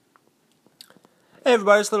Hey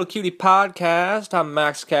everybody, it's a little cutie podcast. I'm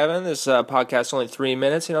Max Kevin. This podcast is only 3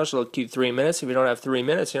 minutes, it's a little cute 3 minutes. If you don't have 3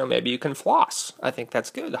 minutes, maybe you can floss. I think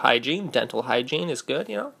that's good. Hygiene, dental hygiene is good.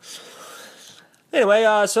 Anyway,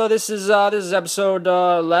 so this is episode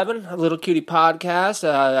 11, a little cutie podcast.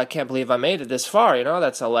 I can't believe I made it this far,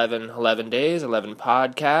 that's 11 days, 11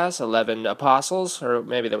 podcasts, 11 apostles, or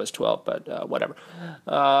maybe there was 12, but whatever.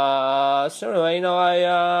 So anyway,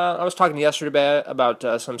 I was talking yesterday about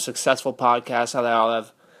some successful podcasts, how they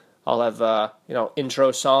all have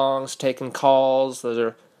intro songs, taking calls. Those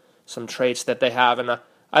are some traits that they have, and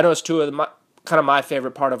I noticed two of my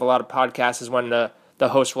favorite part of a lot of podcasts is when the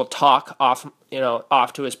host will talk off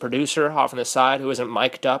to his producer off on the side who isn't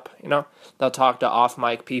mic'd up. They'll talk to off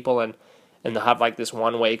mic people and they'll have like this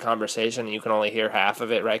one way conversation and you can only hear half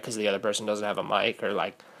of it, right? Because the other person doesn't have a mic or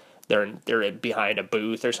like they're behind a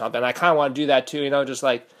booth or something. I kind of want to do that too, just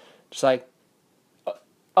like,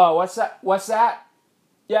 oh, what's that?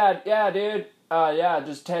 Yeah, dude.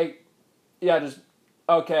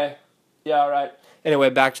 Okay. Yeah, all right. Anyway,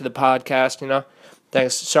 back to the podcast,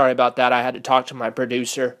 Thanks. Sorry about that. I had to talk to my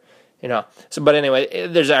producer, So, but anyway,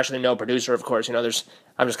 there's actually no producer, of course. I'm just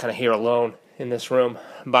kind of here alone in this room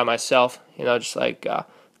by myself. Just like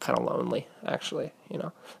kind of lonely, actually.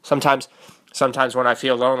 Sometimes when I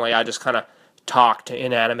feel lonely, I just kind of talk to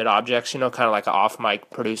inanimate objects. Kind of like an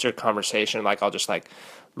off-mic producer conversation. Like I'll just like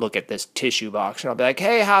look at this tissue box and I'll be like,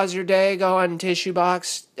 "Hey, how's your day going, tissue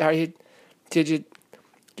box? Do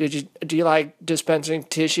you like dispensing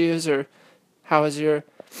tissues or?" How's your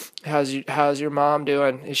mom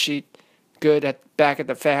doing? Is she good back at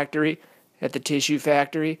the factory, at the tissue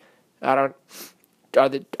factory? Are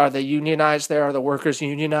they unionized there? Are the workers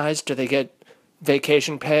unionized? Do they get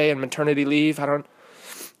vacation pay and maternity leave? I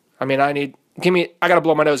gotta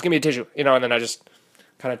blow my nose. Give me a tissue, and then I just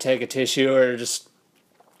kind of take a tissue or just,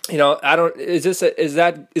 is that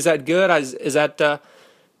good?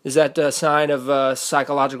 Is that a sign of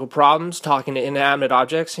psychological problems, talking to inanimate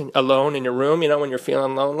objects alone in your room, when you're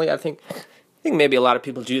feeling lonely? I think maybe a lot of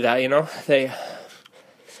people do that, They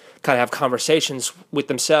kind of have conversations with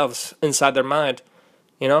themselves inside their mind,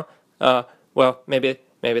 Well, maybe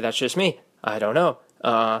that's just me. I don't know.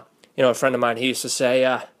 A friend of mine, he used to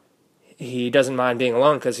say he doesn't mind being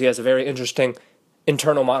alone because he has a very interesting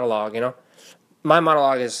internal monologue, My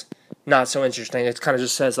monologue is not so interesting. It kind of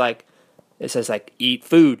just says like, eat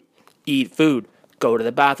food, go to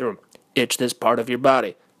the bathroom, itch this part of your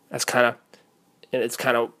body. It's kind of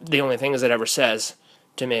the only things it ever says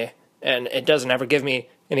to me. And it doesn't ever give me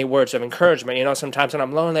any words of encouragement. Sometimes when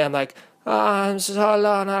I'm lonely, I'm like, oh, I'm so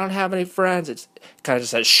alone, I don't have any friends. It kind of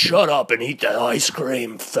just says, shut up and eat that ice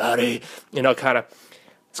cream, fatty.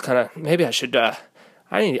 Maybe I should, I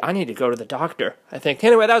need to go to the doctor, I think.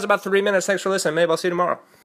 Anyway, that was about 3 minutes. Thanks for listening. Maybe I'll see you tomorrow.